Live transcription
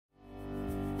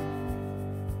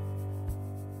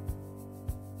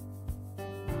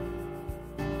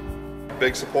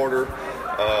big supporter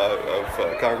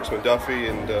of Congressman Duffy,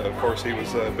 and of course he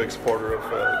was a big supporter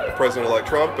of President-elect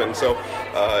Trump. And so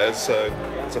as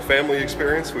a family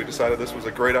experience, we decided this was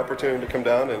a great opportunity to come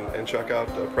down and check out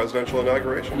the presidential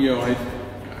inauguration. You know,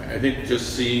 I think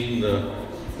just seeing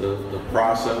the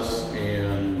process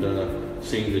and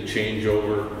seeing the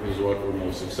changeover is what we're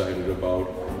most excited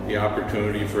about. The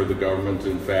opportunity for the government to,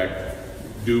 in fact,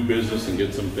 do business and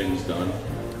get some things done.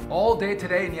 All day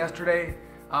today and yesterday,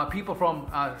 people from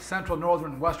central,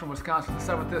 northern, and western Wisconsin, the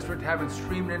 7th District, have been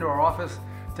streaming into our office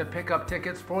to pick up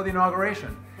tickets for the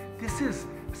inauguration. This is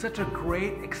such a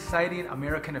great, exciting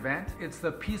American event. It's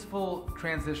the peaceful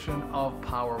transition of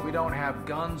power. We don't have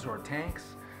guns or tanks,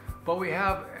 but we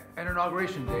have an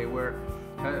inauguration day where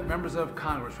members of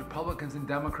Congress, Republicans and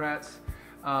Democrats,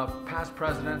 past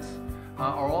presidents,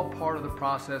 are all part of the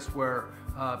process where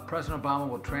President Obama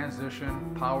will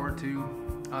transition power to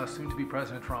soon-to-be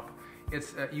President Trump.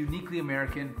 It's uniquely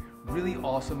American, really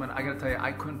awesome, and I gotta tell you,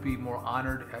 I couldn't be more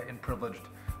honored and privileged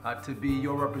to be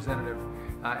your representative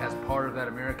as part of that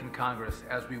American Congress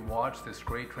as we watch this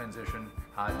great transition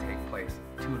take place.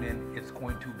 Tune in, it's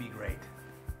going to be great.